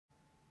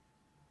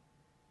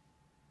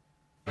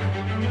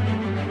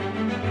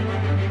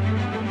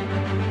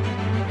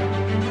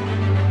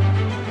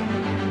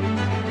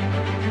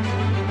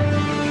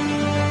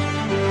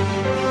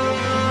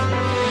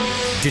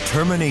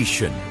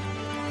Determination.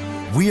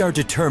 We are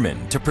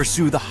determined to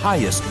pursue the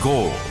highest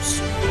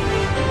goals.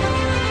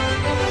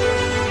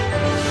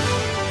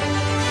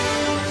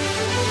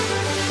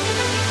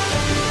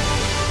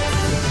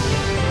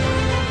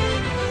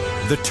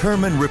 The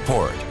Terman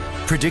Report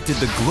predicted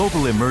the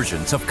global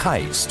emergence of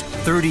KAIST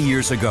 30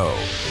 years ago,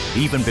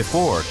 even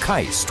before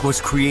KAIST was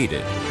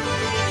created.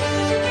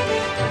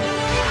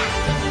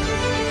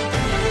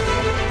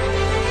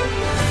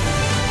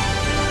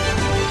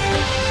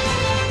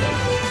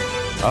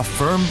 A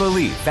firm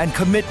belief and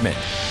commitment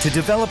to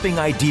developing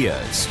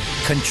ideas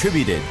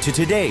contributed to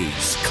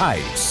today's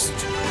KAIST.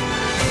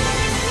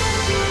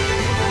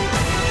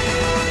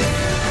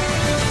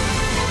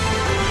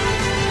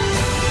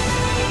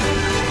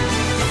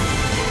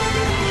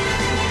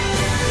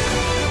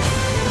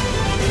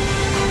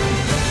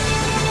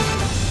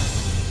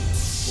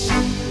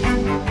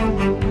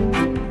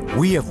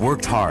 We have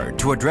worked hard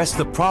to address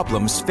the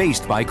problems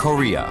faced by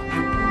Korea.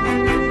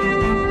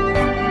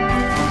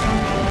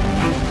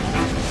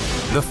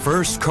 The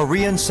first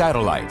Korean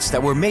satellites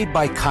that were made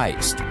by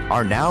KAIST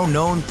are now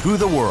known through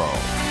the world.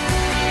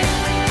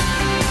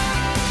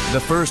 The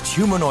first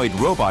humanoid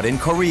robot in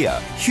Korea,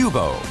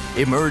 Hugo,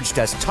 emerged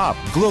as top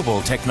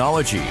global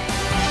technology.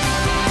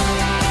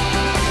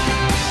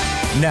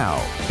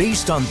 Now,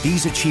 based on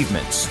these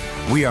achievements,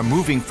 we are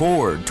moving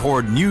forward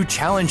toward new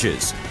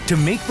challenges to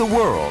make the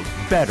world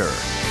better.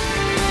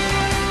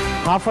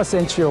 Half a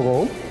century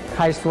ago,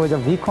 KAIST was a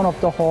beacon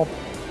of the hope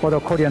for the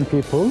Korean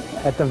people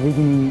at the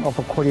beginning of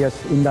Korea's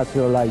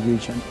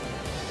industrialization.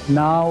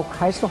 Now,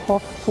 KAIST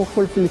hopes to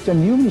fulfill a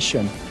new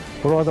mission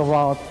brought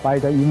about by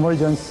the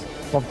emergence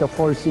of the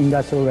fourth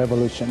industrial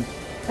revolution,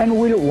 and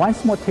will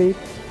once more take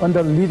on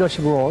the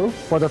leadership role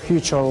for the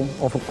future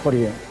of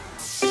Korea.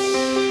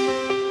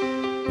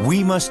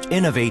 We must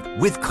innovate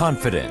with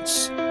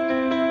confidence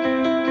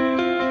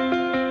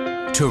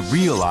to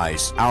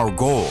realize our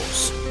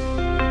goals.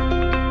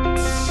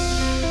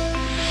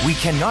 We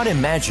cannot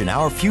imagine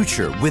our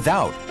future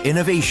without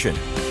innovation.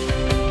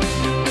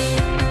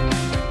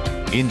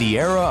 In the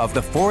era of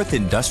the fourth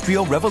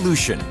industrial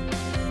revolution,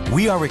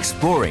 we are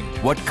exploring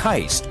what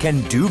KAIST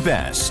can do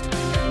best.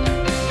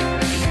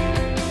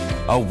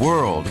 A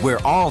world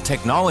where all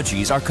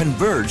technologies are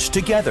converged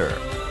together.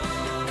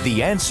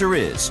 The answer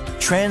is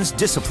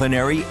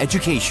transdisciplinary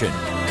education.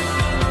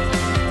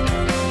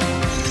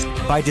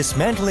 By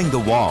dismantling the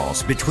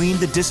walls between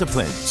the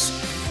disciplines,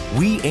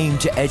 we aim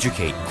to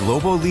educate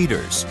global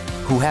leaders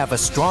who have a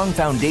strong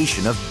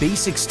foundation of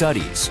basic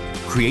studies,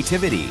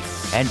 creativity,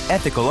 and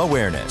ethical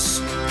awareness.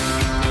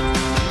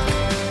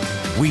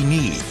 We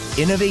need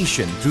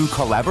innovation through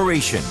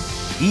collaboration,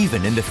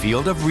 even in the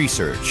field of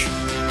research.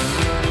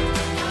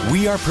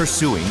 We are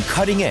pursuing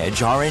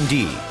cutting-edge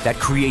R&D that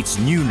creates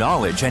new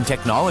knowledge and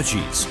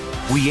technologies.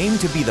 We aim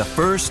to be the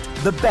first,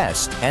 the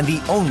best, and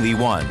the only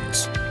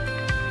ones.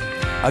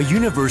 A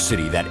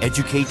university that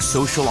educates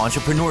social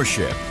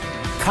entrepreneurship,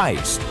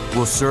 KAIST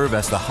will serve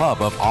as the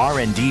hub of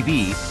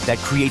R&D that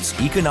creates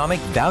economic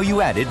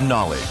value-added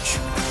knowledge.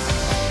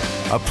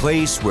 A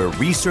place where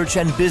research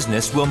and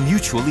business will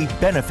mutually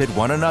benefit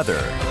one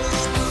another.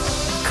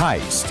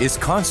 KAIST is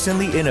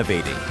constantly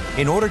innovating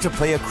in order to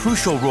play a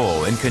crucial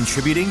role in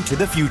contributing to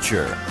the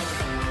future.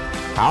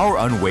 Our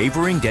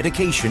unwavering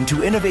dedication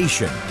to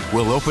innovation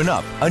will open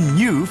up a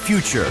new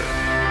future.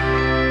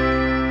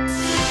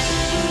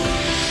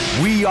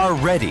 We are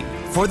ready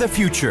for the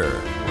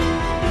future.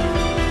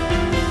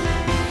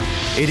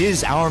 It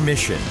is our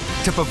mission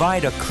to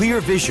provide a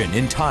clear vision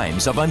in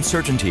times of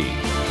uncertainty.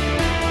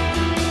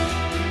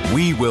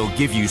 We will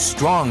give you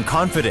strong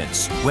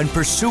confidence when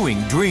pursuing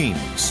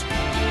dreams.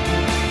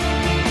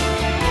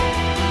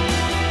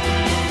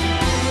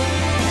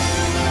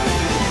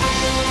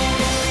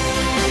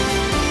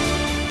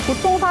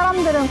 보통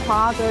사람들은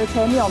과학을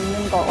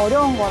재미없는 거,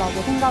 어려운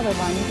거라고 생각을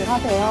많이들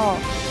하세요.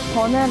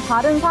 저는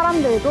다른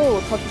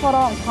사람들도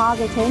저처럼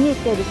과학을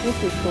재미있게 느낄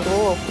수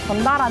있도록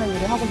전달하는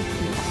일을 하고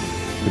싶습니다.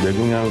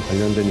 뇌종양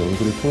관련된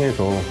연구를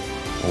통해서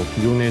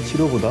기존의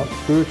치료보다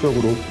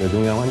효율적으로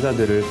뇌종양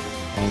환자들을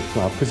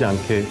좀 아프지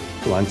않게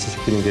또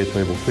완치시키는 게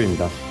저의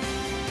목표입니다.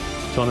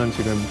 저는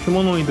지금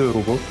휴머노이드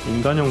로봇,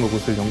 인간형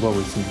로봇을 연구하고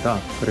있습니다.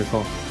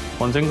 그래서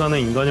언젠가는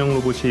인간형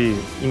로봇이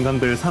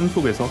인간들 삶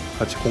속에서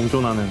같이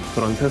공존하는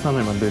그런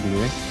세상을 만들기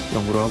위해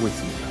연구를 하고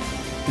있습니다.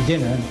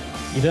 이제는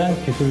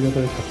이러한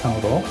기술력을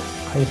바탕으로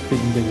KAIST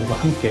인재들과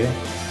함께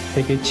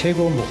세계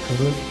최고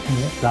목표를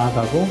향해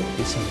나아가고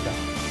있습니다.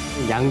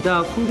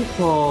 양자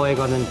컴퓨터에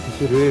관한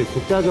기술을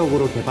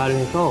독자적으로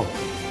개발해서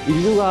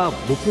인류가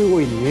못 풀고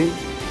있는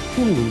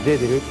큰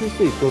문제들을 풀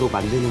수 있도록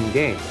만드는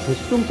게 제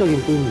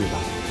최종적인 꿈입니다.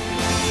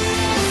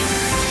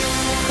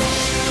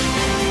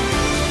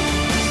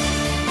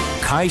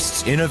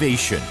 KAIST's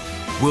innovation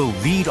will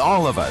lead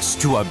all of us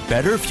to a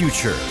better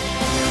future.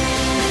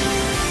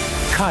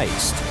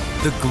 KAIST,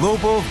 the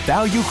global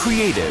value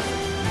creative,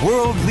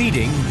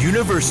 world-leading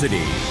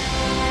university.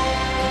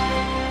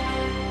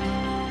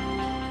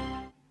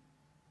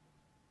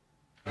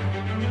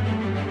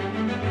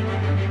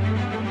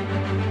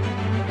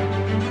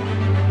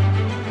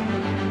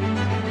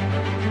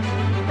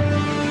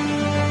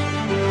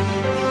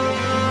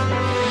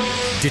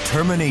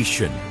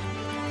 Determination.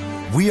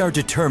 We are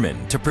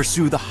determined to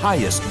pursue the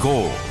highest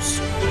goals.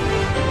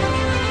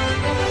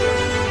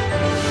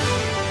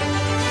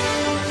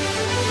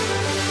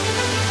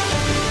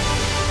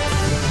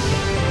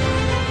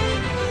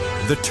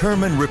 The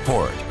Terman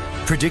Report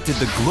predicted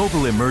the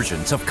global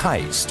emergence of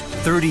KAIST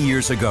 30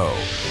 years ago,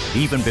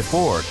 even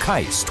before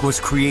KAIST was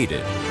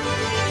created.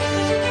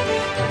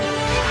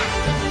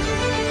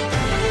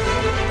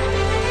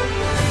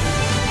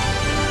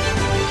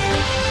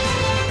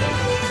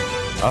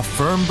 A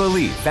firm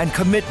belief and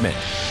commitment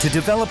to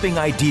developing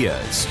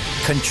ideas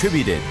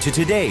contributed to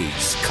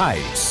today's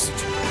KAIST.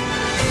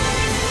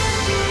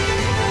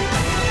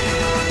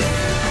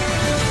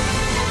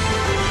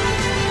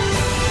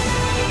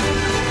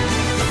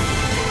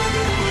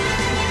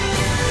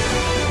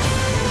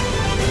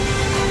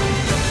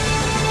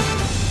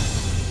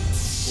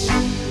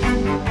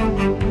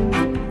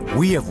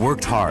 We have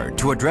worked hard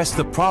to address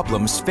the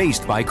problems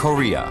faced by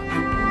Korea.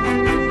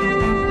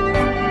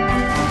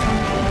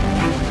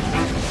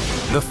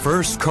 The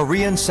first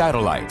Korean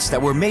satellites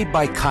that were made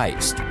by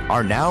KAIST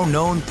are now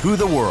known through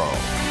the world.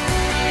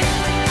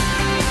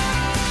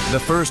 The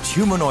first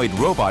humanoid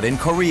robot in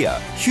Korea,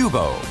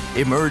 Hugo,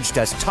 emerged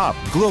as top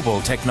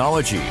global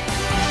technology.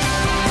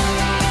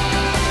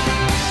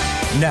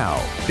 Now,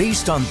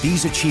 based on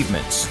these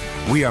achievements,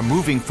 we are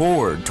moving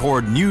forward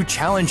toward new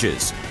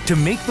challenges to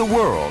make the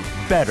world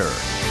better.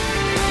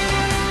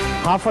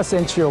 Half a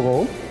century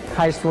ago,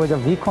 KAIST was a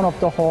beacon of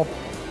the hope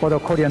for the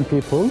Korean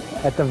people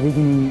at the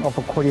beginning of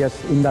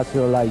Korea's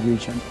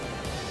industrialization.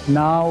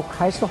 Now,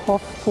 KAIST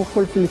hopes to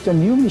fulfill a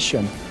new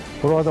mission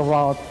brought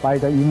about by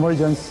the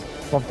emergence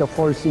of the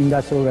fourth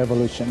industrial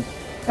revolution,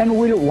 and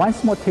will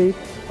once more take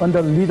on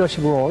the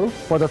leadership role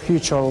for the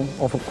future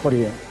of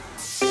Korea.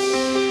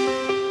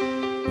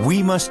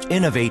 We must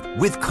innovate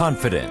with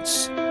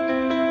confidence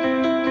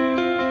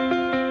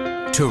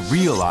to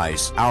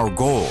realize our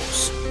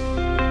goals.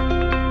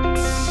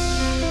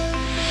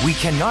 We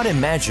cannot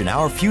imagine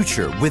our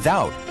future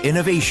without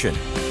innovation.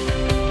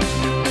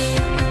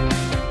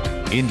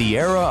 In the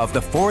era of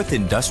the fourth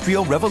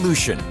industrial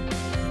revolution,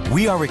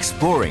 we are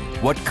exploring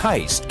what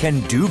KAIST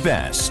can do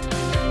best.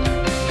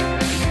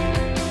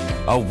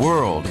 A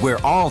world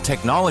where all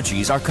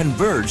technologies are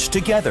converged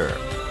together.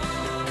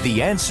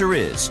 The answer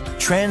is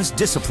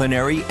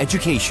transdisciplinary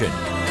education.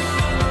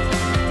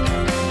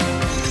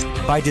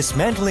 By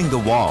dismantling the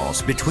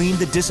walls between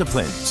the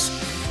disciplines,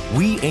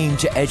 we aim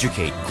to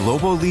educate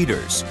global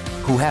leaders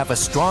who have a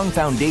strong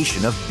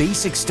foundation of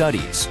basic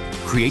studies,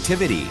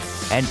 creativity,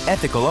 and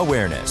ethical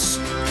awareness.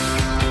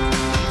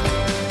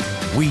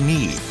 We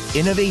need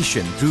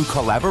innovation through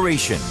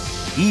collaboration,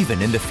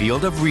 even in the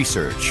field of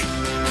research.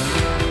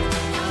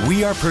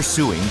 We are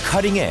pursuing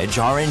cutting-edge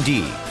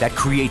R&D that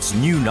creates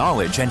new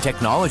knowledge and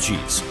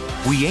technologies.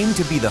 We aim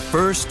to be the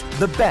first,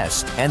 the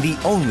best, and the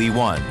only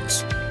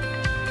ones.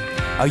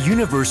 A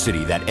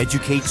university that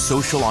educates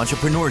social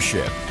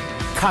entrepreneurship.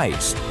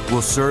 KAIST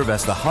will serve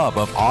as the hub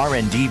of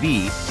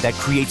R&D that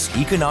creates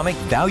economic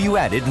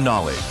value-added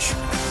knowledge.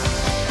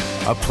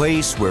 A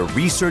place where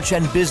research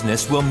and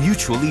business will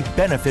mutually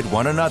benefit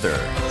one another.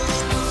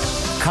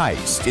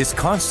 KAIST is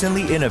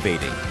constantly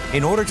innovating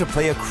in order to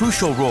play a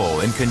crucial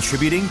role in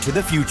contributing to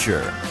the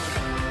future.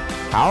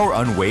 Our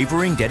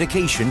unwavering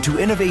dedication to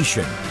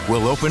innovation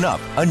will open up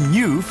a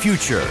new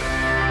future.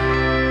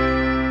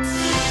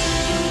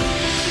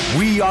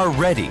 We are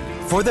ready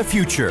for the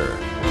future.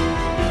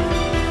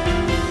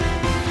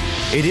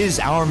 It is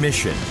our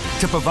mission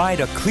to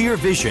provide a clear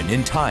vision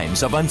in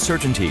times of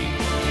uncertainty.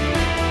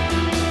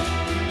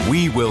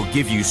 We will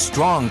give you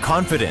strong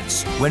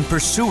confidence when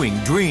pursuing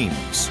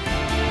dreams.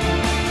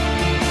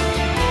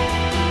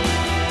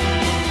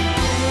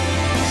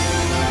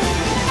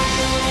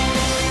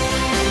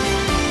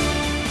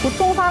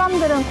 보통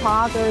사람들은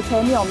과학을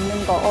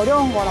재미없는 거,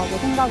 어려운 거라고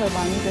생각을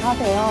많이들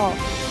하세요.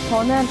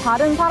 저는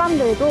다른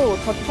사람들도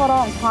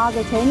저처럼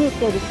과학을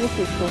재미있게 느낄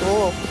수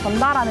있도록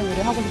전달하는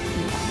일을 하고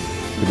싶습니다.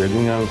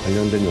 뇌종양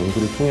관련된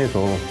연구를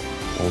통해서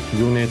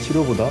기존의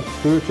치료보다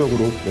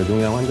효율적으로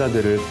뇌종양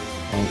환자들을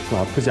좀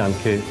아프지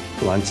않게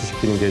좀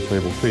완치시키는 게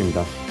저의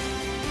목표입니다.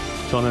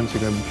 저는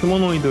지금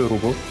휴머노이드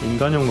로봇,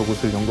 인간형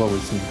로봇을 연구하고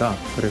있습니다.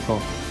 그래서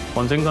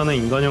언젠가는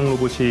인간형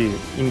로봇이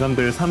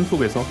인간들 삶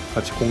속에서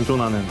같이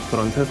공존하는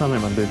그런 세상을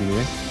만들기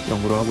위해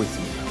연구를 하고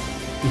있습니다.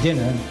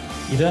 이제는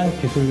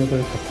이러한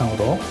기술력을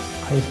바탕으로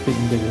카이스트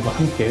인재들과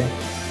함께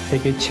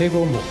세계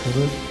최고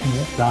목표를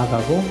향해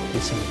나아가고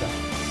있습니다.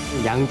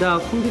 양자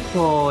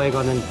컴퓨터에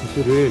관한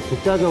기술을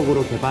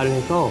독자적으로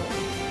개발해서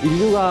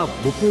인류가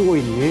못 풀고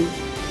있는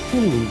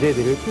큰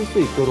문제들을 풀 수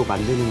있도록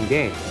만드는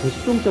게 제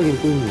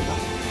최종적인 꿈입니다.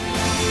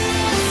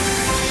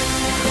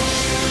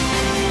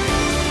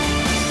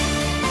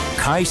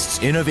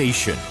 KAIST's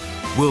innovation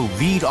will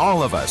lead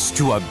all of us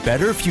to a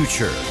better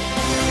future.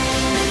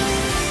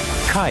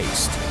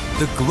 KAIST,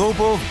 the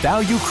global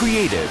value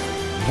creative,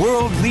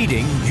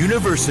 world-leading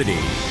university.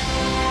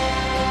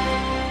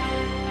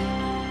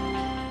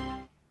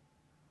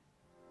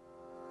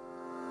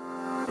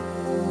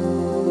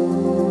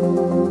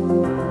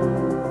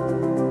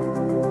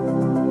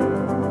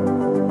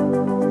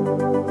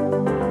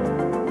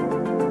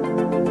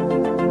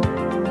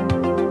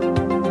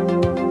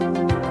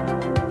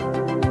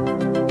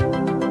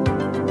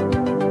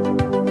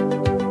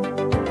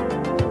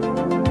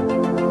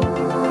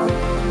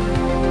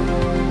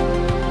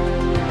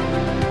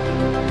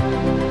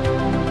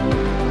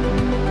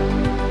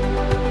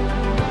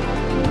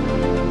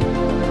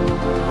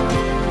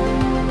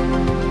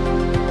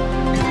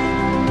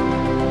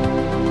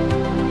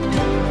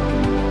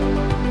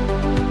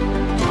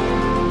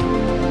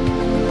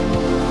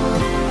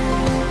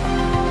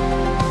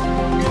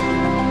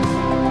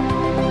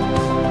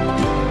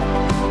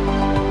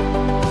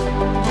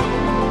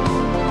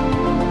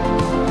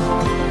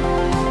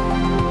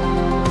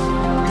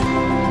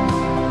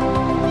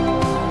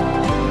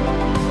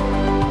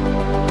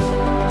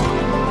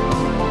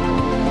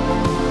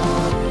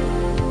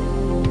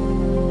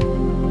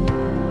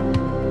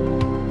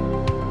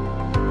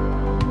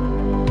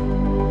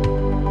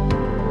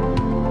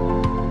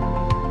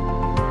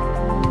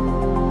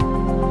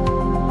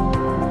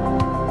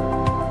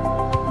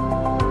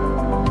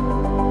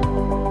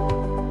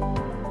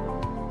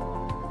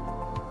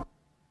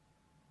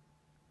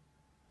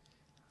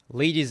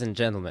 Ladies and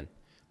gentlemen,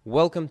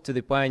 welcome to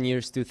the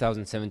Pioneers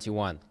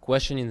 2071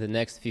 Questioning the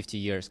Next 50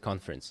 Years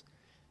Conference.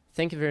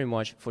 Thank you very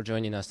much for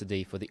joining us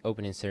today for the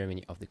opening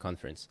ceremony of the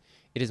conference.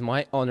 It is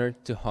my honor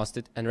to host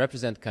it and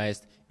represent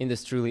KAIST in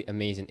this truly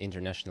amazing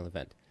international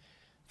event.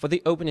 For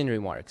the opening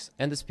remarks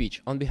and the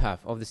speech on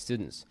behalf of the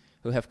students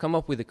who have come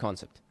up with the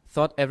concept,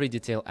 thought every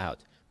detail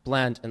out,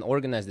 planned and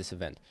organized this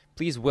event,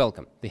 please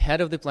welcome the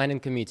head of the planning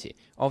committee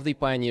of the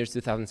Pioneers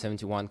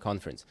 2071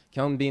 conference,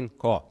 Kyung-bin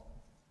Ko.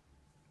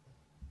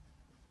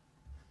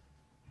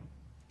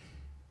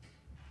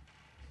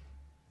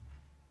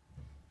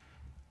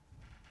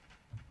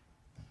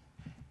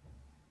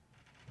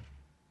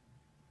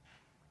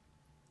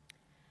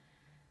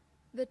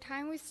 The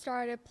time we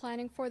started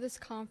planning for this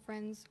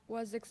conference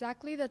was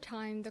exactly the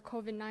time the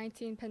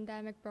COVID-19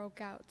 pandemic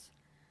broke out.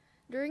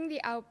 During the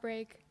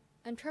outbreak,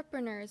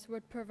 entrepreneurs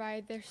would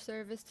provide their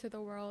service to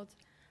the world.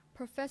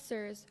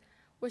 Professors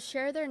would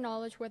share their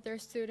knowledge with their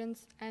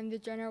students and the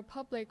general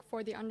public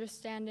for the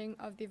understanding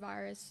of the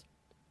virus.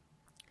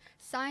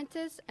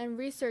 Scientists and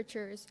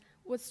researchers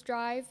would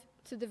strive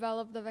to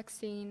develop the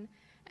vaccine,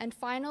 and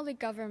finally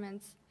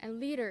governments and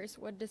leaders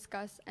would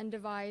discuss and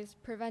devise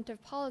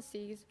preventive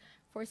policies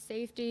for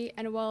safety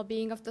and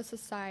well-being of the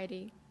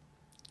society.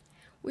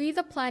 We,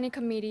 the planning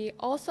committee,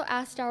 also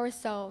asked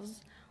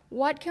ourselves,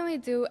 what can we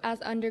do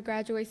as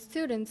undergraduate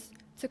students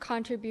to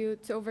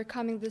contribute to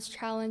overcoming this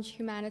challenge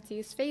humanity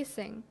is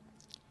facing?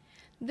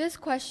 This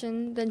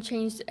question then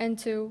changed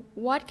into,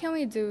 what can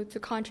we do to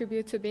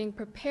contribute to being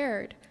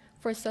prepared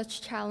for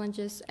such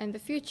challenges in the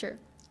future?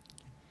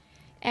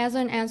 As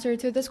an answer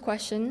to this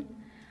question,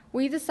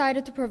 we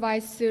decided to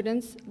provide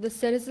students, the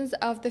citizens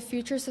of the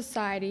future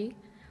society,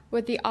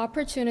 with the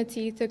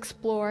opportunity to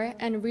explore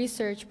and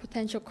research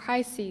potential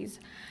crises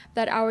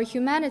that our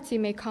humanity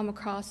may come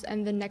across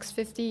in the next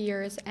 50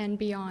 years and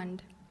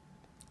beyond.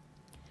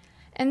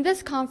 In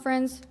this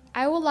conference,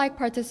 I would like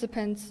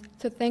participants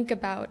to think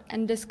about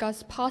and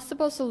discuss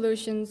possible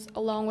solutions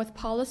along with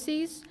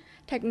policies,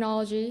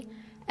 technology,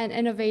 and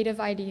innovative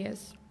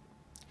ideas.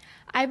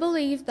 I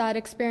believe that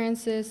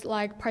experiences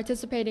like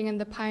participating in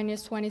the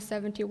Pioneers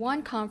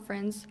 2071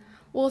 conference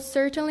will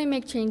certainly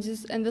make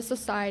changes in the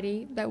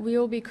society that we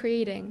will be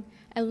creating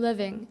and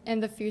living in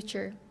the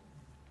future.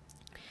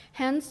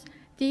 Hence,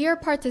 dear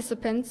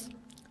participants,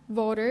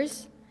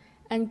 voters,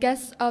 and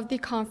guests of the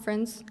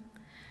conference,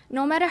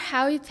 no matter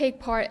how you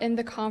take part in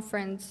the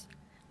conference,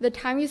 the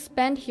time you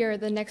spend here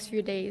the next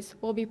few days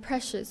will be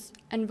precious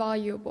and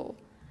valuable,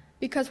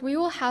 because we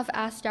will have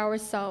asked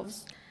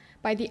ourselves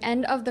by the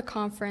end of the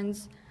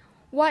conference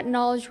what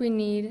knowledge we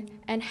need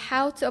and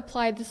how to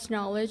apply this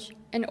knowledge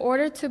in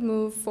order to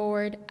move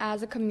forward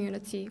as a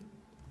community.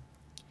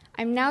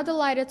 I'm now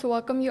delighted to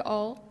welcome you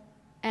all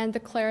and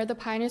declare the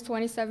Pioneers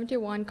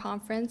 2071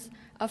 conference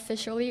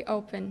officially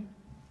open.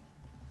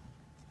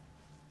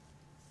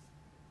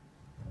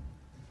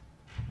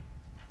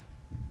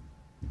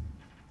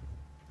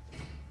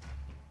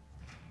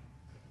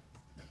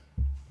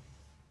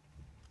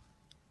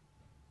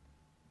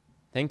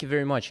 Thank you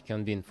very much,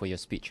 Kyung-bin, for your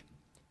speech.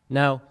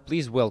 Now,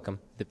 please welcome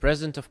the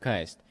president of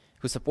KAIST,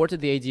 who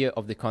supported the idea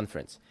of the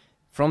conference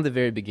from the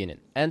very beginning,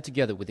 and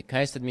together with the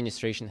KAIST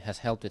administration has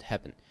helped it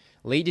happen.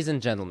 Ladies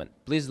and gentlemen,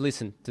 please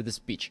listen to the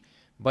speech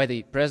by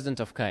the president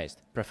of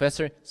KAIST,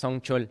 Professor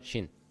Song-chol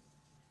Shin.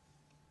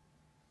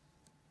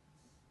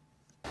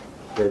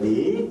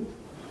 Ready?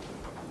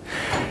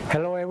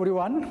 Hello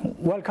everyone,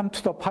 welcome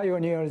to the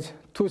Pioneers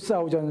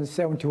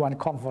 2071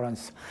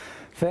 conference.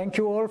 Thank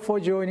you all for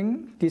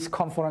joining this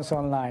conference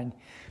online.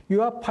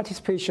 Your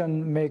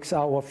participation makes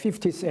our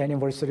 50th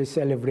anniversary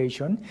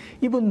celebration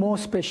even more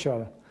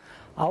special.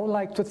 I would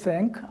like to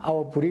thank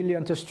our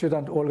brilliant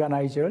student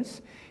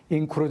organizers,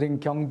 including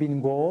Kyung-bin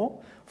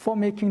Go, for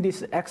making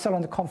this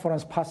excellent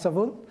conference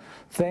possible.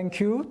 Thank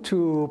you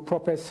to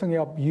Professor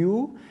Seung-yeop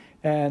Yu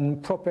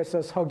and Professor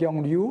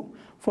Seok-young Ryu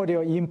for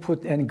their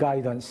input and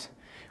guidance.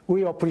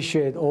 We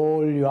appreciate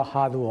all your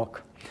hard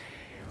work.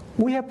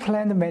 We have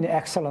planned many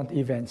excellent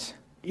events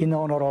in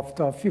honor of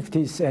the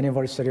 50th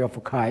anniversary of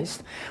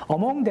KAIST.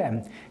 Among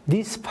them,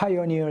 this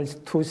Pioneers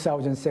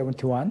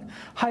 2071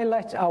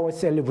 highlights our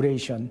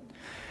celebration.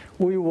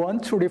 We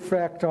want to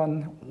reflect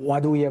on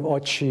what we have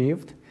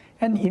achieved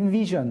and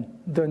envision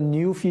the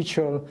new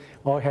future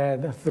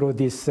ahead through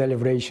this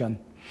celebration.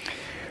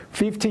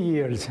 50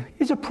 years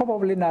is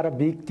probably not a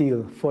big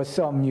deal for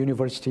some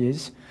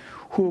universities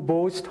who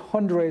boast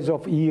hundreds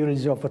of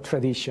years of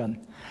tradition.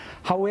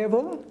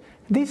 However,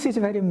 this is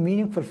very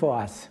meaningful for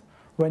us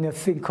when you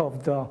think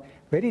of the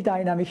very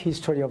dynamic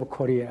history of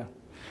Korea.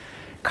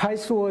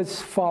 KAIST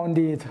was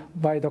founded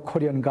by the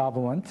Korean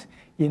government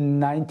in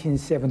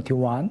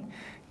 1971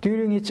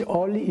 during its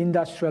early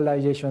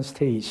industrialization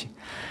stage.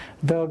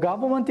 The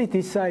government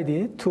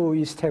decided to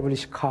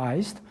establish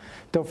KAIST,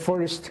 the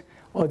first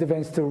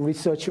advanced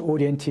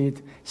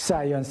research-oriented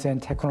science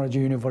and technology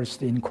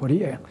university in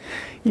Korea,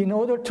 in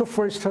order to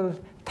foster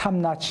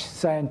top-notch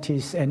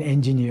scientists and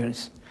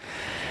engineers.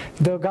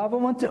 The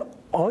government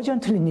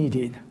urgently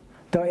needed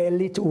the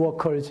elite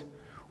workers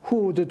who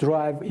would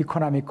drive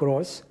economic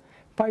growth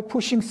by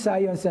pushing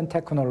science and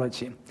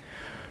technology.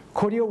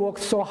 Korea worked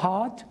so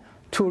hard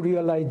to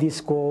realize this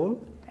goal,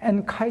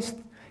 and KAIST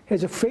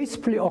has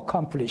faithfully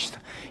accomplished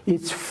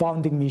its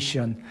founding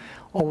mission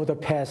over the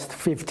past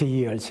 50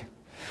 years.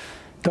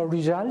 The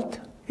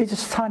result is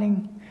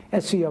stunning,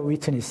 as we are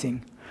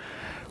witnessing.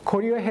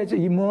 Korea has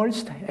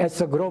emerged as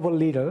a global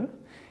leader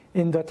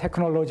in the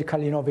technological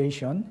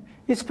innovation,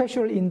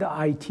 especially in the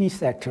IT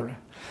sector.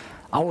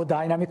 Our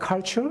dynamic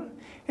culture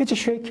is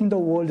shaking the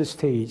world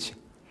stage.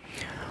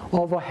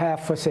 Over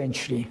half a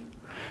century,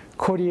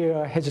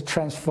 Korea has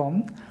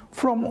transformed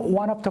from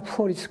one of the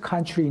poorest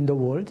countries in the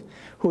world,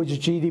 whose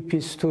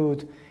GDP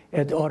stood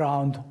at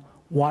around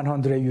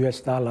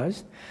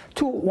 $100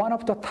 to one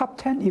of the top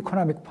 10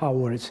 economic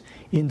powers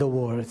in the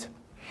world.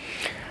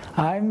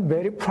 I'm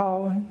very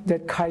proud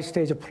that KAIST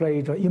has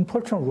played an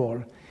important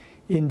role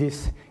in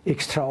this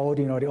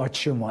extraordinary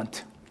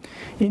achievement.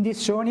 In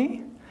this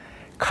journey,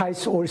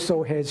 KAIST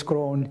also has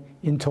grown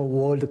into a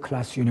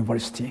world-class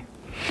university.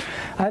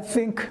 I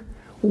think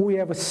we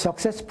have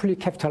successfully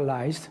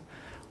capitalized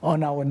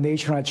on our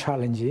national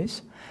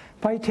challenges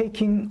by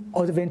taking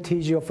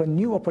advantage of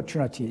new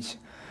opportunities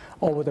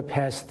over the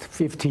past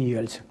 50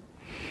 years.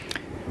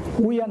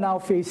 We are now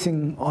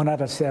facing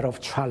another set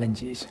of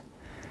challenges.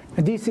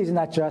 This is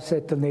not just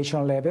at the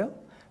national level,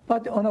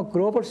 but on a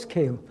global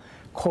scale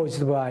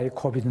caused by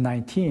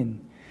COVID-19.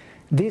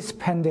 This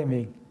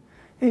pandemic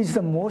is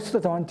the most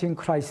daunting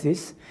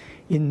crisis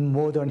in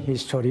modern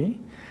history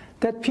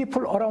that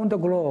people around the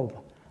globe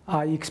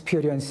are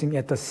experiencing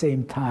at the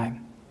same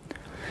time.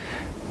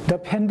 The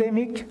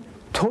pandemic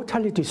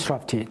totally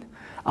disrupted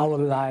our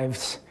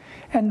lives,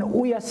 and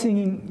we are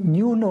seeing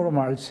new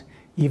normals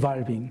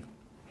evolving.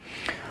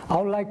 I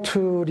would like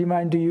to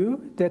remind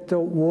you that the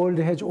world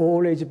has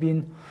always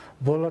been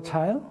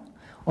volatile,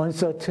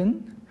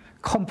 uncertain,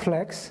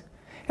 complex,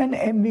 and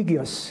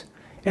ambiguous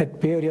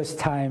at various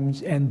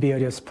times and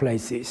various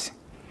places.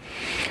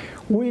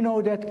 We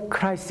know that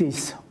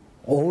crises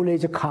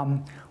always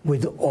come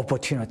with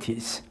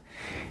opportunities.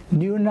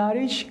 New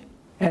knowledge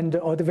and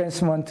the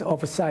advancement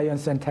of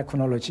science and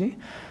technology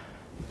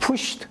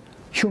pushed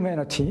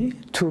humanity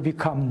to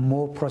become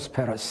more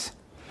prosperous.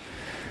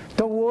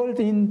 The world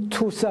in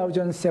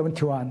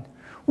 2071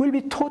 will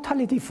be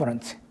totally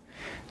different.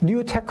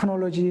 New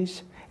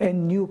technologies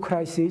and new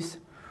crises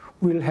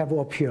will have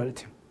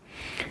appeared.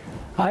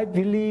 I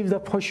believe the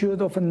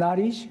pursuit of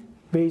knowledge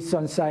based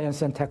on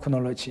science and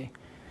technology,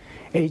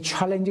 a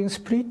challenging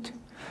spirit,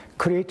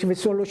 creative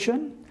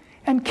solution,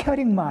 and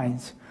caring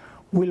minds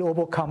will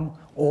overcome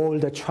all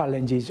the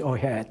challenges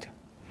ahead.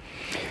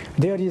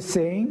 There is a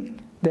saying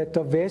that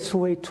the best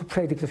way to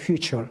predict the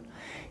future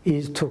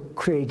is to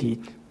create it.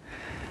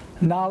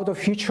 Now the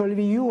future will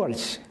be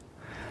yours.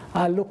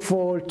 I look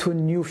forward to a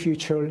new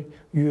future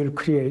you will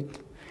create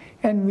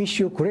and wish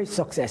you great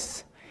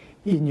success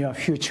in your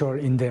future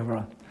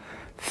endeavor.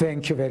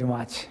 Thank you very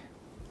much.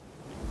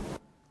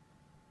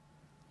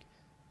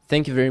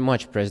 Thank you very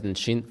much, President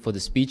Shin, for the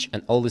speech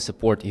and all the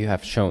support you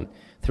have shown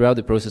throughout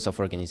the process of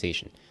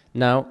organization.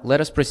 Now, let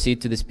us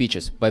proceed to the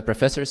speeches by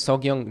Professor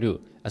Seok-young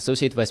Ryu,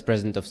 Associate Vice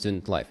President of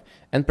Student Life,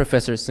 and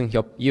Professor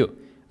Seung-hyup Yu,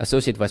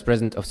 Associate Vice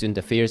President of Student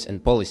Affairs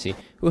and Policy,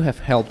 who have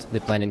helped the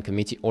planning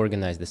committee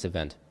organize this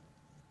event.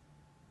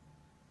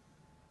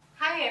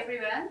 Hi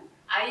everyone,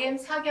 I am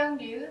Seok-young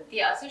Ryu,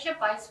 the Associate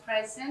Vice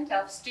President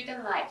of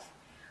Student Life.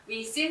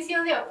 We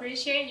sincerely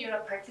appreciate your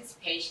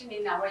participation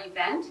in our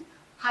event,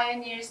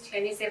 Pioneers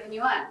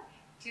 2071,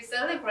 to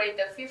celebrate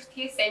the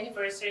 50th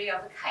anniversary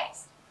of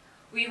KAIST.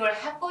 We were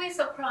happily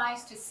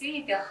surprised to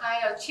see the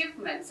high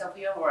achievements of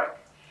your work.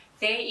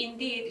 They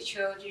indeed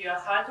showed your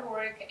hard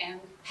work and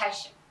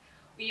passion.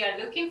 We are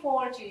looking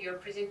forward to your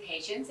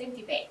presentations and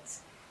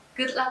debates.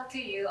 Good luck to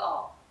you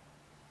all.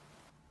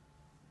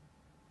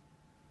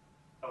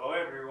 Hello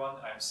everyone,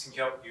 I'm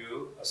Seung-hyup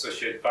Yu,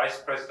 Associate Vice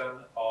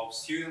President of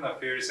Student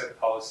Affairs and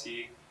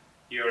Policy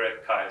here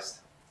at KAIST.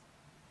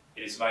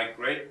 It is my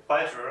great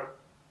pleasure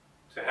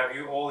to have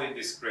you all in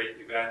this great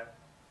event,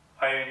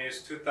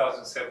 Pioneers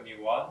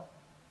 2071,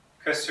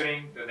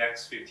 questioning the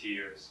next 50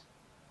 years,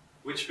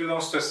 which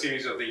belongs to a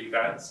series of the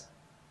events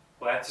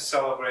planned to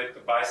celebrate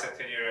the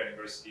bicentennial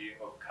anniversary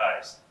of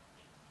KAIST.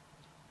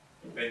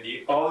 When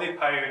the early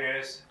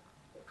pioneers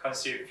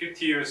conceived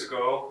 50 years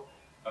ago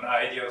an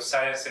idea of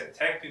science and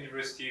tech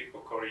university for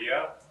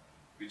Korea,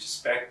 which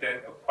is back then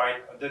a quite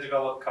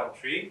underdeveloped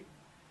country,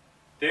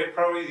 they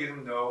probably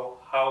didn't know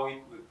how it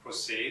would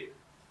proceed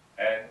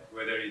and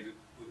whether it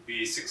would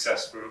be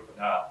successful or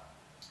not.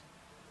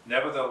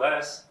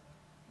 Nevertheless,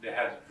 they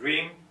had a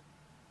dream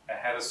and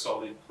had a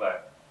solid plan.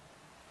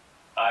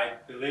 I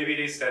believe it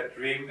is that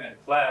dream and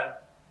plan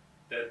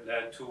that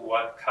led to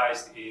what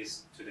KAIST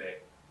is today.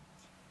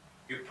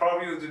 You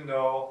probably wouldn't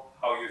know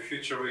how your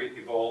future will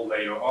evolve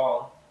later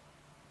on,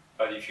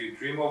 but if you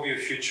dream of your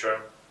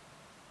future,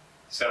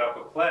 set up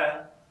a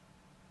plan,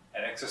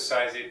 and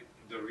exercise it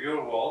in the real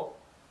world,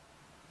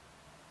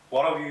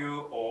 one of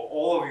you or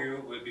all of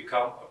you will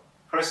become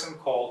a person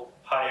called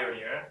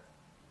pioneer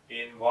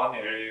in one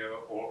area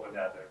or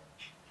another.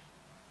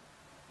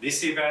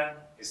 This event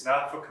is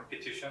not for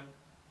competition,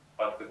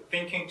 but for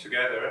thinking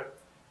together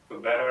for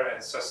better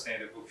and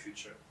sustainable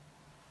future.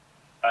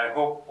 I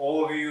hope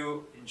all of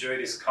you enjoy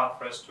this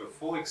conference to a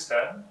full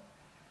extent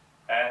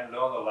and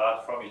learn a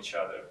lot from each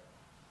other.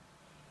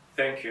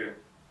 Thank you.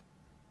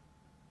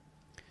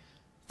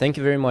 Thank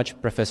you very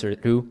much, Professor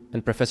Ru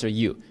and Professor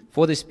Yu,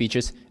 for the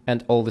speeches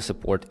and all the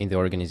support in the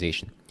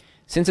organization.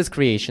 Since its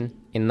creation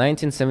in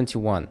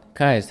 1971,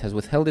 KAIST has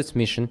withheld its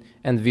mission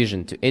and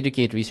vision to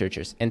educate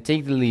researchers and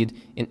take the lead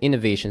in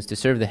innovations to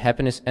serve the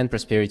happiness and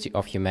prosperity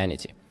of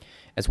humanity.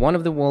 As one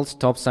of the world's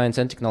top science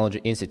and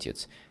technology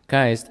institutes,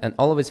 KAIST and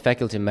all of its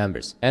faculty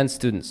members and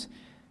students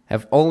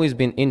have always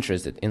been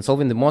interested in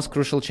solving the most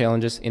crucial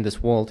challenges in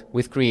this world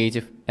with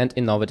creative and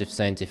innovative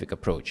scientific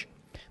approach.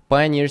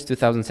 Pioneers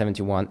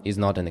 2071 is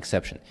not an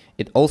exception.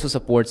 It also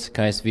supports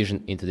KAIST's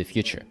vision into the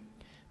future.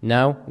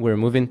 Now we're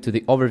moving to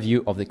the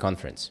overview of the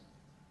conference.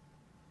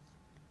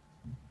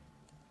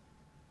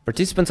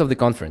 Participants of the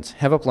conference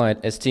have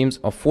applied as teams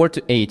of 4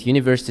 to 8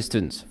 university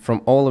students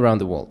from all around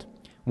the world.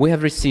 We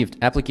have received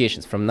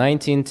applications from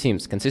 19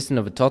 teams consisting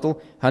of a total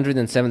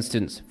 107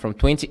 students from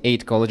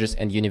 28 colleges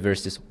and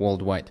universities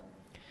worldwide.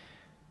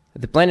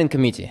 The planning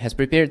committee has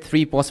prepared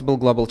 3 possible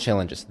global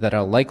challenges that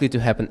are likely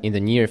to happen in the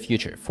near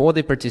future for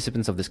the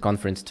participants of this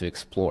conference to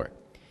explore.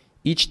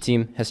 Each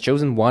team has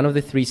chosen one of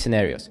the 3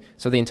 scenarios,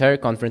 so the entire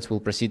conference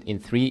will proceed in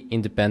 3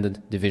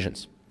 independent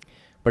divisions.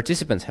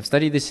 Participants have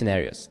studied these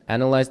scenarios,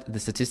 analyzed the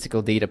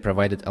statistical data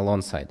provided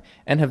alongside,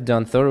 and have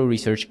done thorough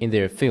research in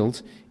their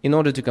fields in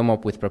order to come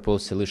up with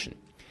proposed solution.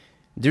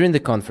 During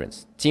the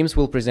conference, teams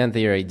will present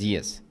their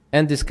ideas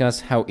and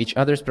discuss how each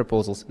other's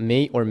proposals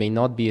may or may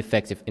not be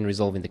effective in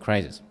resolving the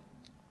crisis.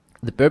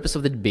 The purpose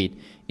of the debate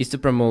is to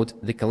promote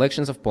the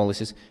collections of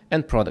policies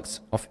and products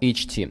of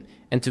each team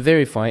and to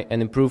verify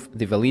and improve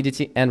the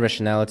validity and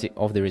rationality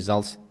of the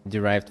results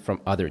derived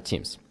from other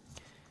teams.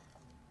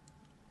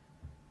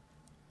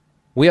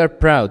 We are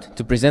proud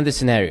to present the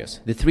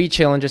scenarios, the 3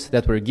 challenges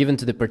that were given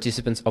to the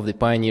participants of the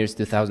Pioneers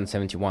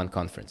 2071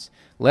 conference.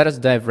 Let us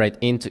dive right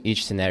into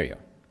each scenario.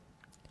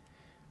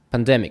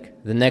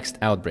 Pandemic, the next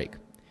outbreak.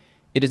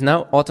 It is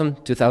now autumn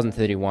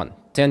 2031,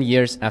 10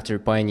 years after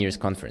Pioneers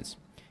conference.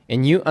 A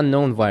new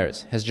unknown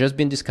virus has just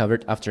been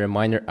discovered after a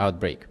minor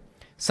outbreak.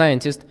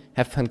 Scientists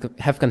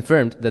have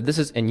confirmed that this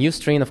is a new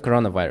strain of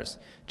coronavirus,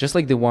 just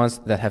like the ones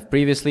that have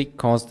previously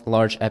caused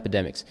large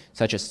epidemics,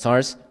 such as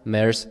SARS,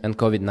 MERS, and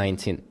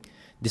COVID-19.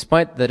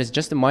 Despite that it's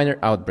just a minor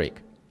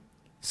outbreak,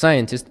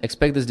 scientists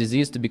expect this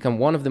disease to become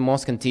one of the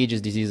most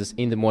contagious diseases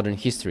in the modern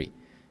history.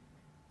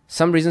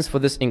 Some reasons for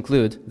this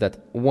include that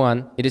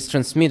 1. It is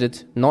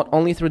transmitted not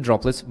only through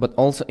droplets, but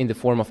also in the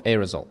form of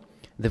aerosol.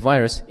 The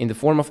virus, in the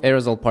form of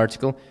aerosol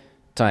particle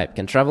type,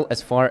 can travel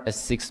as far as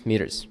 6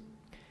 meters.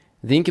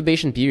 The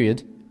incubation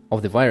period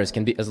of the virus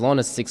can be as long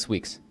as 6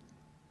 weeks.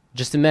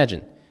 Just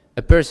imagine,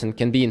 a person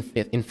can be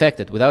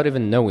infected without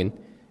even knowing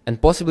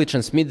and possibly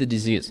transmit the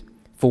disease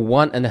for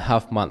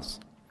 1.5 months.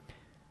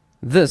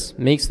 This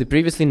makes the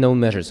previously known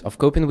measures of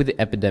coping with the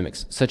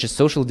epidemics, such as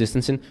social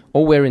distancing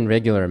or wearing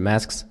regular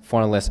masks,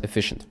 far less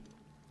efficient.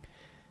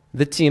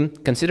 The team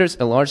considers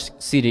a large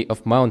city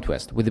of Mount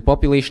West with a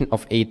population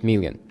of 8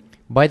 million.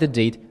 By the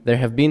date, there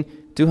have been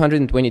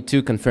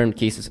 222 confirmed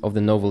cases of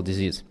the novel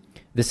disease.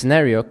 The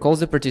scenario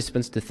calls the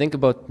participants to think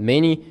about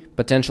many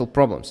potential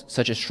problems,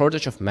 such as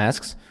shortage of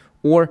masks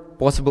or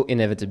possible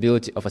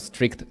inevitability of a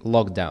strict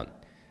lockdown.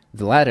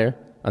 The latter,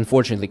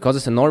 unfortunately,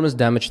 causes enormous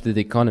damage to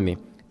the economy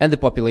and the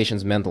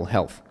population's mental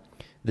health.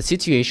 The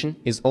situation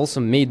is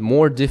also made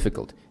more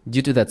difficult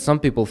due to that some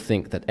people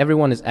think that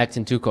everyone is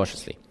acting too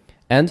cautiously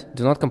and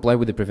do not comply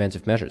with the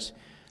preventive measures.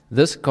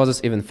 This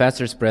causes even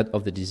faster spread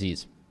of the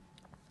disease.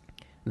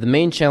 The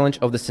main challenge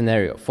of the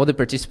scenario for the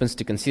participants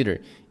to consider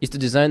is to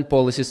design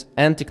policies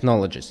and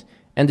technologies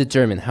and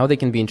determine how they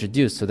can be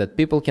introduced so that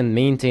people can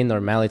maintain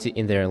normality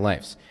in their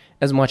lives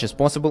as much as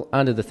possible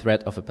under the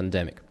threat of a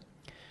pandemic.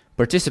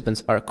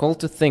 Participants are called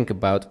to think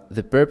about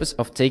the purpose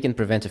of taking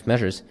preventive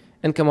measures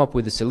and come up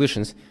with the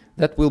solutions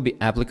that will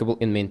be applicable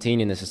in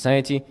maintaining a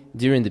society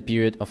during the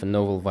period of a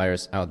novel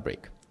virus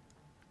outbreak.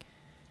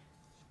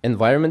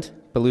 Environment,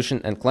 pollution,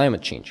 and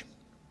climate change.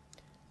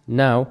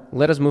 Now,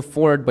 let us move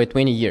forward by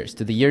 20 years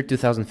to the year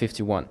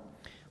 2051.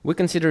 We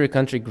consider a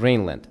country,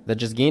 Greenland, that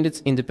just gained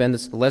its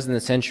independence less than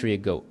a century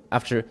ago, a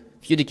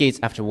few decades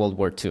after World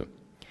War II.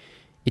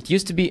 It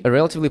used to be a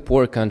relatively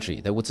poor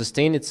country that would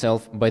sustain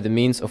itself by the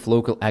means of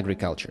local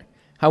agriculture.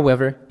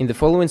 However, in the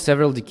following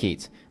several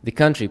decades, the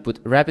country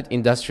put rapid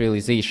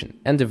industrialization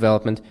and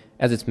development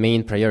as its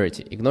main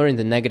priority, ignoring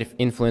the negative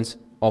influence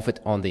of it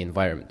on the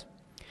environment.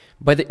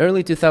 By the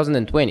early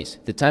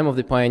 2020s, the time of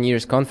the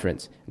Pioneers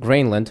Conference,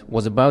 Greenland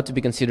was about to be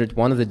considered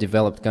one of the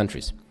developed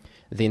countries.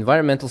 The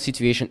environmental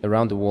situation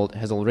around the world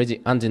has already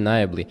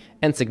undeniably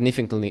and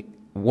significantly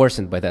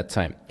worsened by that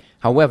time.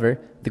 However,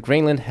 the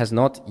Greenland has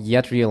not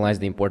yet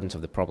realized the importance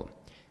of the problem.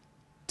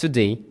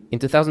 Today, in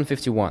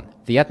 2051,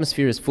 the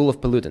atmosphere is full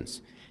of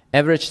pollutants.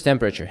 Average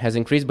temperature has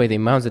increased by the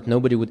amounts that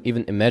nobody would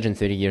even imagine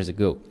 30 years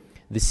ago.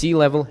 The sea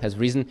level has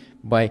risen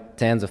by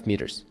tens of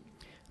meters.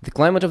 The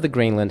climate of the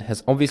Greenland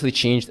has obviously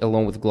changed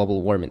along with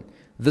global warming.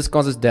 This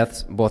causes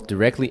deaths both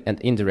directly and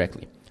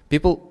indirectly.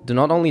 People do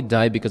not only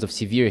die because of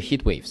severe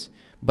heat waves,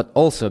 but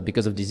also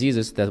because of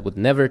diseases that would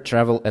never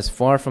travel as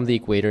far from the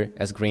equator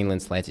as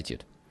Greenland's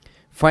latitude.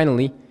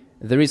 Finally,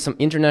 there is some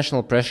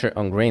international pressure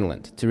on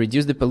Greenland to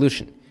reduce the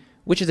pollution,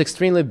 which is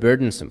extremely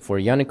burdensome for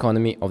a young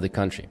economy of the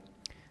country.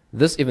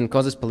 This even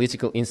causes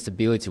political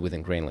instability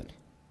within Greenland.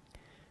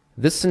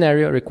 This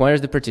scenario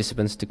requires the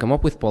participants to come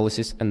up with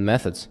policies and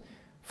methods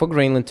for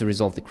Greenland to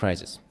resolve the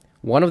crisis.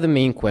 One of the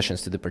main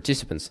questions to the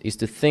participants is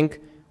to think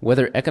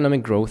whether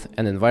economic growth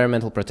and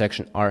environmental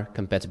protection are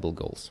compatible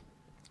goals.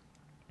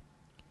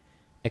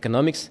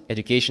 Economics,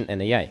 education,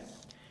 and AI.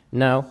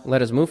 Now,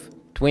 let us move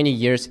 20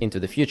 years into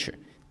the future,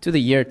 to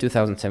the year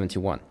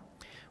 2071.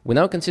 We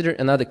now consider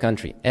another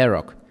country,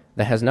 Iraq,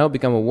 that has now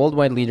become a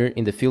worldwide leader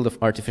in the field of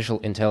artificial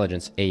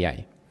intelligence,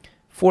 AI,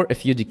 for a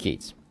few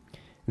decades.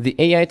 The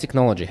AI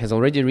technology has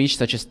already reached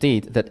such a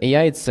state that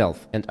AI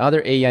itself and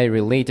other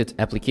AI-related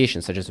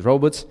applications such as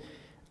robots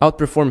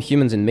outperform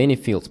humans in many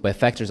fields by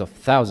factors of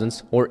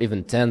thousands or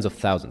even tens of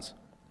thousands.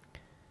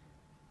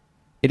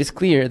 It is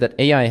clear that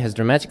AI has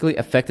dramatically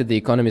affected the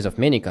economies of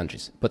many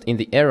countries, but in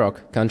the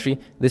Iraq country,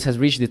 this has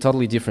reached a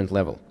totally different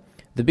level.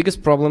 The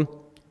biggest problem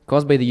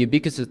caused by the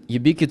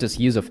ubiquitous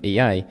use of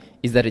AI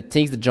is that it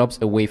takes the jobs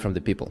away from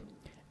the people.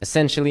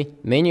 Essentially,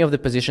 many of the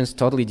positions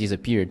totally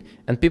disappeared,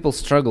 and people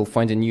struggle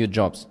finding new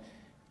jobs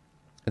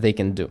they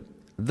can do.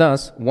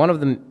 Thus, one of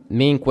the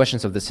main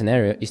questions of the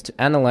scenario is to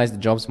analyze the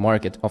jobs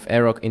market of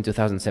Iraq in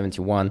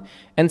 2071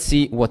 and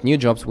see what new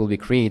jobs will be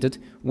created,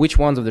 which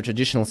ones of the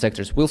traditional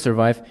sectors will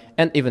survive,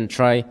 and even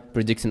try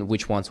predicting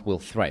which ones will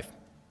thrive.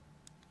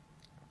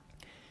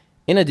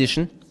 In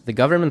addition, the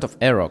government of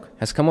Iraq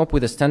has come up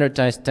with a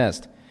standardized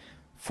test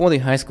for the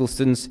high school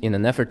students in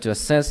an effort to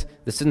assess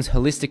the students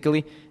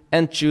holistically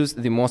and choose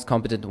the most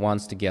competent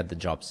ones to get the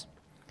jobs.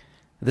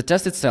 The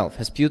test itself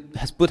has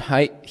put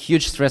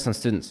huge stress on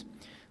students.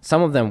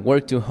 Some of them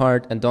work too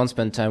hard and don't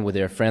spend time with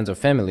their friends or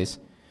families,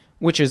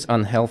 which is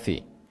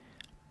unhealthy.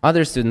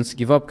 Other students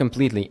give up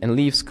completely and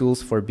leave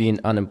schools for being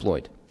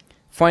unemployed.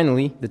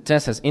 Finally, the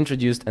test has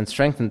introduced and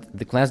strengthened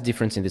the class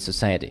difference in the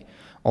society.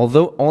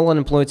 Although all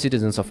unemployed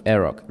citizens of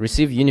Iraq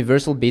receive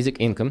universal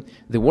basic income,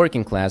 the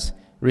working class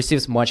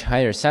receives much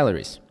higher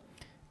salaries,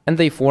 and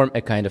they form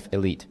a kind of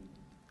elite.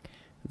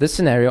 This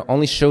scenario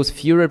only shows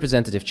few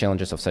representative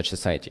challenges of such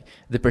society.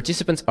 The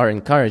participants are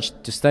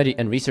encouraged to study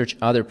and research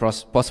other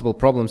possible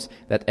problems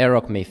that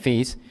Iraq may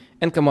face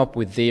and come up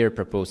with their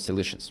proposed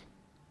solutions.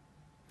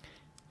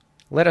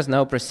 Let us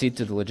now proceed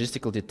to the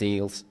logistical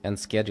details and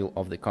schedule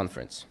of the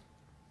conference.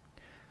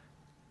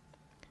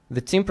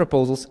 The team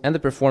proposals and the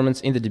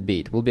performance in the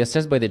debate will be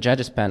assessed by the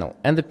judges panel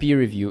and the peer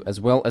review,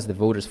 as well as the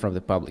voters from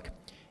the public.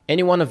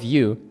 Any one of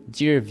you,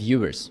 dear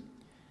viewers,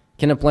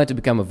 can apply to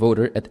become a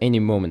voter at any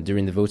moment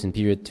during the voting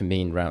period to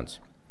main rounds.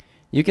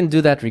 You can do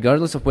that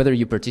regardless of whether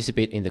you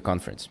participate in the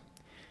conference.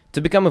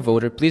 To become a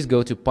voter, please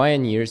go to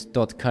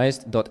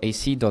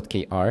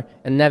pioneers.kaist.ac.kr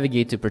and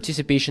navigate to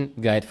Participation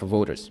Guide for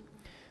Voters.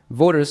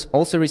 Voters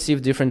also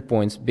receive different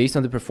points based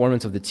on the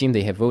performance of the team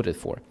they have voted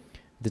for.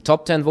 The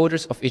top 10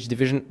 voters of each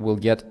division will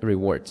get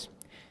rewards.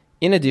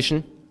 In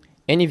addition,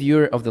 any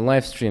viewer of the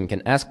live stream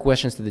can ask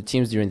questions to the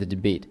teams during the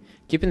debate.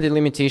 Keeping the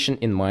limitation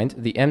in mind,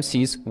 the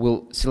MCs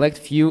will select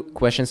few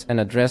questions and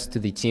address to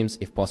the teams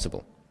if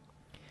possible.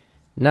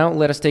 Now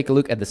let us take a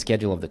look at the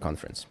schedule of the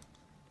conference.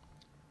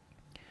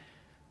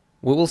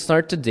 We will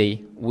start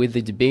today with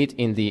the debate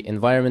in the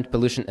Environment,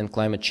 Pollution and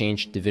Climate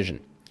Change division.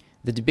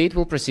 The debate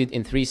will proceed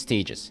in 3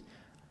 stages.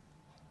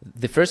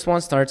 The first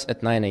one starts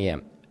at 9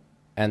 a.m.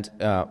 and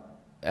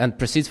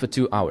proceeds for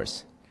 2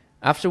 hours.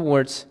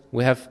 Afterwards,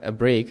 we have a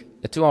break,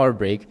 a 2-hour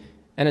break,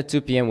 and at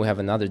 2 p.m. we have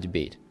another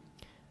debate.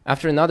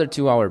 After another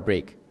 2-hour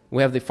break,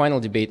 we have the final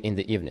debate in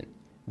the evening.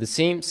 The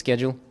same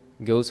schedule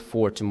goes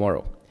for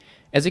tomorrow.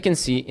 As you can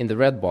see in the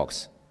red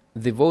box,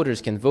 the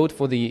voters can vote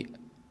for the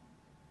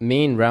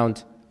main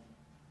round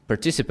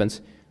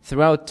participants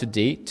throughout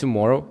today,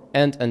 tomorrow,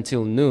 and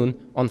until noon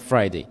on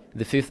Friday,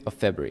 the 5th of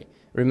February.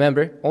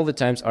 Remember, all the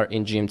times are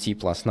in GMT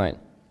 +9.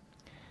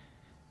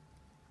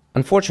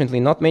 Unfortunately,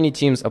 not many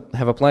teams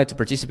have applied to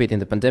participate in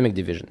the pandemic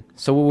division,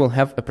 so we will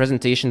have a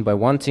presentation by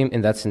one team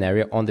in that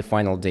scenario on the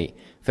final day,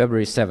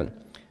 February 7,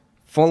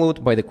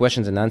 followed by the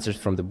questions and answers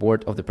from the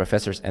board of the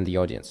professors and the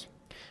audience.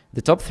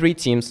 The top 3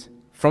 teams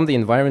from the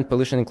Environment,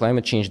 Pollution and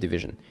Climate Change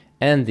division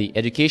and the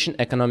Education,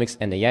 Economics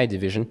and AI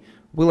division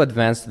will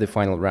advance to the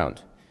final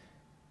round.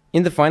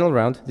 In the final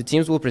round, the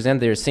teams will present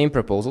their same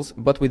proposals,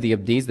 but with the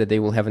updates that they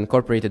will have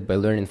incorporated by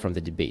learning from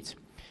the debates.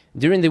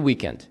 During the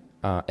weekend,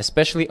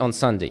 especially on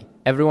Sunday,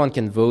 everyone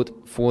can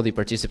vote for the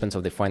participants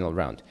of the final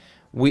round.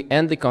 We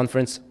end the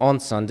conference on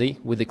Sunday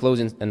with the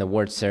closing and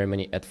awards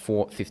ceremony at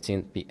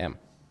 4:15 p.m.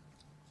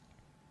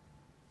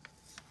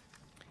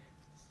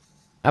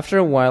 After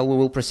a while, we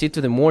will proceed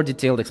to the more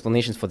detailed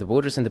explanations for the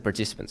voters and the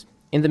participants.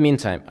 In the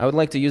meantime, I would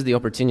like to use the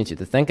opportunity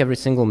to thank every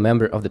single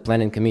member of the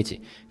planning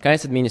committee,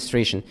 KAIST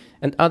administration,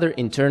 and other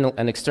internal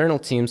and external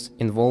teams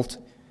involved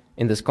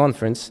in this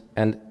conference,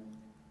 and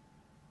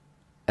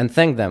and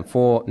thank them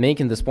for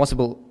making this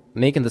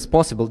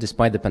possible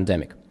despite the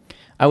pandemic.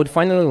 I would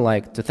finally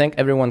like to thank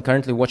everyone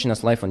currently watching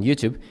us live on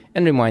YouTube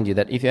and remind you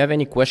that if you have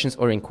any questions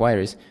or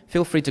inquiries,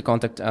 feel free to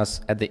contact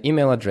us at the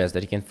email address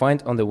that you can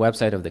find on the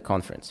website of the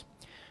conference.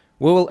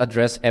 We will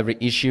address every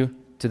issue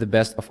to the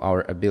best of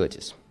our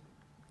abilities.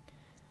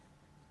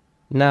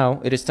 Now,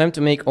 it is time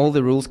to make all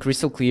the rules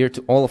crystal clear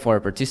to all of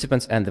our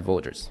participants and the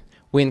voters.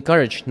 We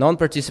encourage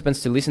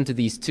non-participants to listen to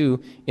these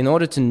too in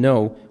order to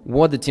know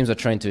what the teams are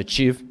trying to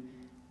achieve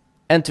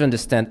and to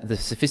understand the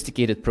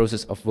sophisticated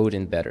process of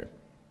voting better.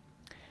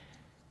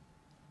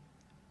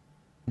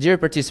 Dear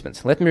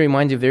participants, let me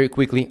remind you very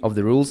quickly of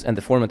the rules and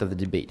the format of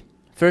the debate.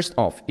 First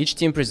off, each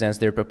team presents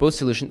their proposed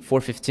solution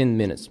for 15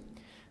 minutes.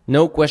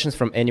 No questions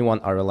from anyone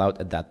are allowed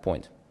at that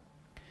point.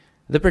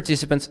 The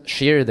participants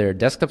share their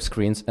desktop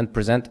screens and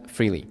present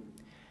freely.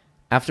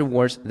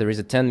 Afterwards, there is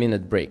a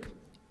 10-minute break,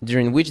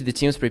 during which the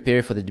teams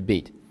prepare for the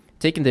debate,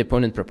 taking the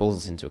opponent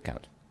proposals into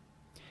account.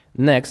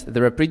 Next,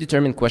 there are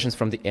predetermined questions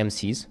from the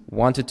MCs,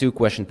 1 to 2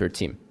 questions per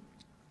team.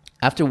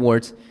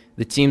 Afterwards,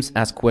 the teams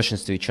ask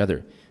questions to each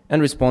other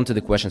and respond to the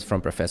questions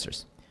from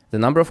professors. The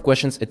number of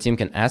questions a team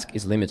can ask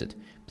is limited.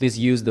 Please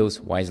use those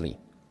wisely.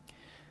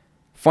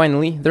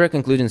 Finally, there are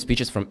concluding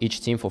speeches from each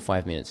team for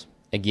 5 minutes.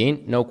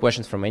 Again, no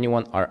questions from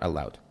anyone are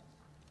allowed.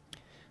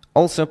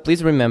 Also,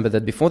 please remember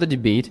that before the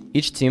debate,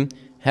 each team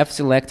have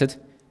selected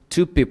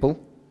 2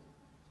 people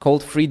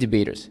called free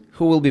debaters,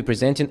 who will be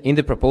presenting in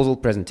the proposal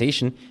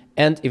presentation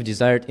and, if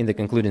desired, in the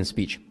concluding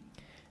speech.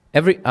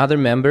 Every other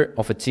member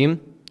of a team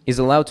is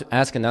allowed to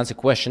ask and answer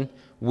question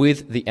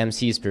with the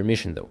MC's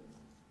permission, though.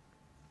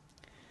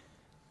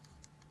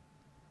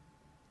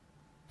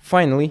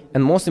 Finally,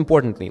 and most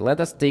importantly, let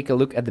us take a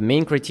look at the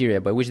main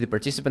criteria by which the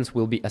participants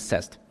will be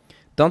assessed.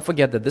 Don't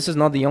forget that this is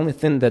not the only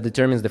thing that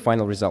determines the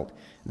final result.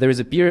 There is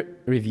a peer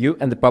review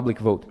and the public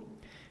vote.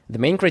 The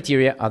main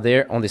criteria are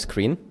there on the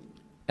screen,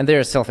 and they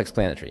are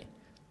self-explanatory.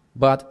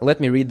 But let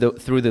me read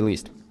through the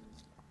list.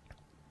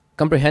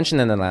 Comprehension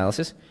and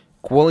analysis,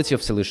 quality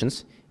of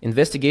solutions,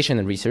 investigation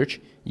and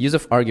research, use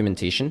of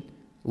argumentation,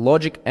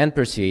 logic and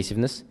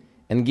persuasiveness,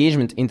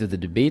 engagement into the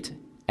debate,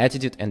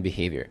 attitude and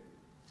behavior.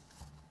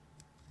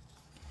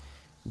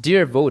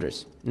 Dear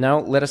voters, now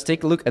let us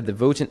take a look at the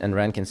voting and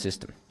ranking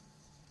system.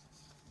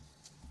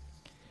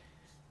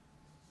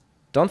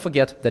 Don't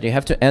forget that you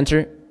have to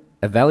enter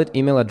a valid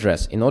email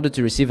address in order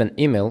to receive an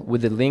email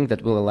with the link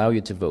that will allow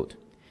you to vote.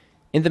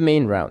 In the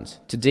main rounds,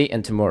 today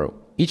and tomorrow,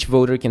 each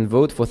voter can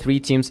vote for 3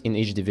 teams in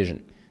each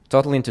division,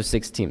 totaling to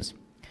 6 teams.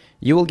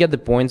 You will get the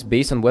points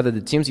based on whether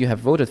the teams you have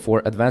voted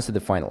for advance to the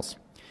finals.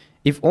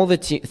 If all the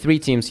 3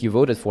 teams you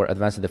voted for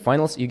advance to the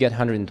finals, you get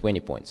 120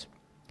 points.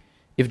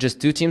 If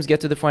just 2 teams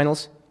get to the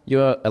finals,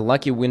 you are a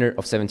lucky winner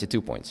of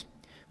 72 points.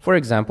 For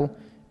example,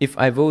 if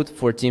I vote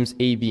for teams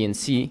A, B, and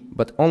C,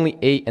 but only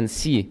A and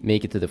C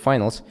make it to the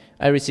finals,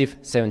 I receive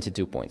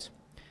 72 points.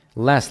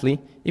 Lastly,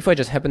 if I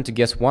just happen to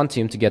guess one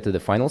team to get to the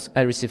finals,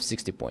 I receive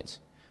 60 points.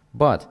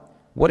 But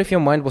what if your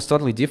mind was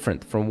totally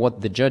different from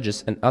what the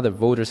judges and other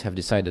voters have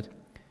decided?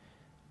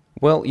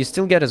 Well, you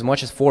still get as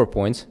much as 4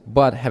 points,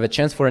 but have a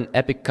chance for an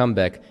epic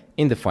comeback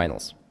in the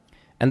finals.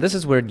 And this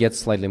is where it gets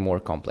slightly more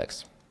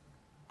complex.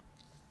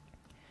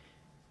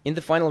 In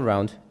the final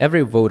round,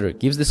 every voter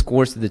gives the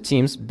scores to the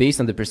teams based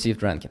on the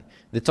perceived ranking.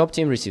 The top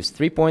team receives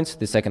 3 points,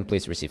 the second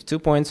place receives 2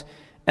 points,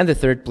 and the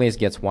third place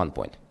gets 1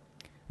 point.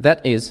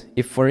 That is,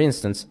 if for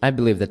instance, I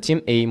believe that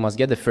team A must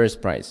get the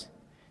first prize,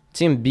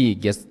 team B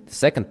gets the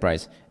second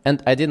prize,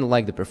 and I didn't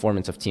like the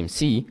performance of team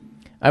C,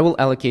 I will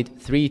allocate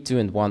 3, 2,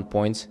 and 1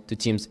 points to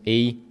teams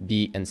A,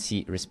 B, and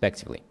C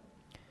respectively.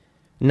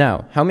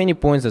 Now, how many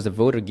points does a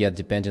voter get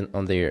depending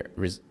on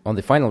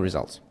the final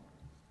results?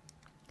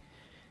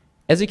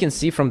 As you can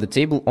see from the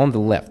table on the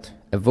left,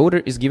 a voter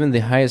is given the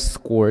highest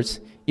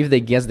scores if they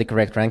guess the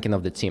correct ranking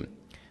of the team.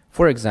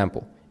 For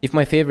example, if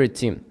my favorite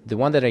team, the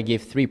one that I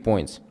gave 3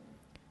 points,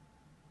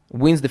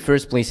 wins the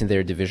first place in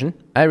their division,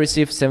 I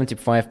receive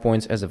 75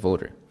 points as a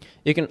voter.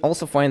 You can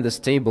also find this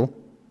table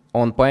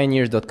on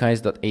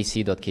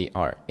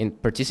pioneers.kaist.ac.kr in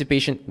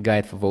Participation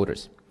Guide for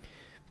Voters.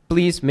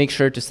 Please make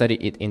sure to study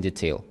it in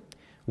detail.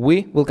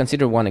 We will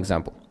consider one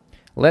example.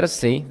 Let us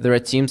say there are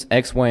teams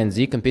X, Y, and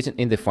Z competing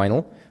in the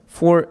final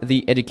for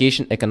the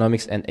education,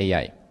 economics, and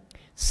AI.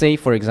 Say,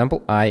 for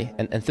example, I,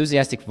 an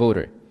enthusiastic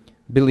voter,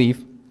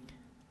 believe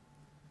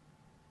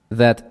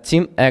that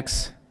Team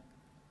X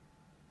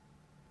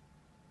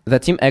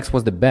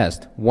was the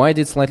best, Y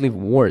did slightly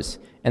worse,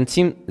 and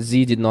Team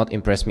Z did not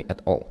impress me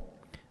at all.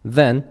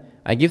 Then,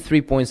 I give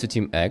 3 points to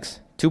Team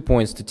X, 2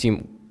 points to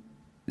Team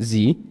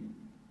Z,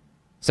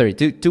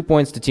 2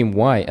 points to Team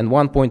Y, and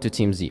 1 point to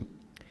Team Z.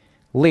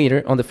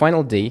 Later, on the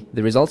final day,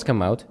 the results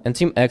come out, and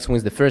Team X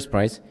wins the first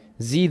prize,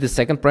 Z the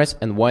second prize,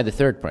 and Y the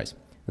third prize.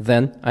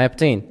 Then I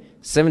obtain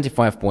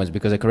 75 points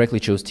because I correctly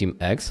chose Team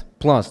X,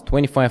 plus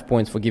 25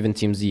 points for giving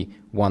Team Z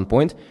 1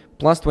 point,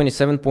 plus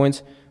 27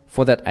 points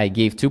for that I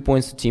gave 2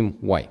 points to Team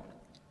Y.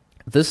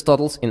 This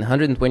totals in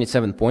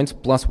 127 points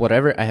plus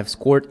whatever I have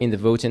scored in the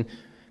voting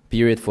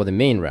period for the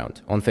main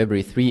round on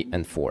February 3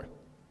 and 4.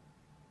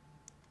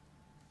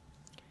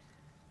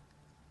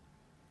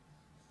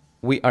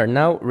 We are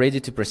now ready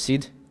to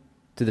proceed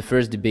to the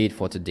first debate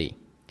for today.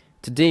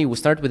 Today we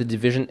start with the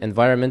division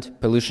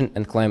Environment, Pollution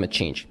and Climate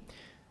Change.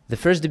 The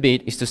first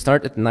debate is to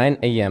start at 9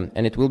 a.m.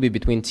 and it will be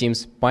between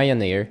teams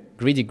Pioneer,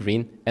 Greedy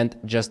Green and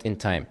Just in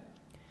Time.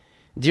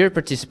 Dear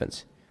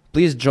participants,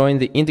 please join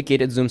the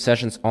indicated Zoom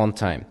sessions on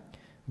time.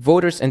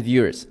 Voters and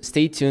viewers,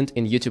 stay tuned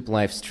in YouTube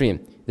live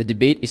stream. The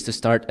debate is to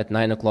start at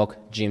 9 o'clock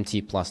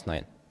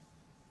GMT+9.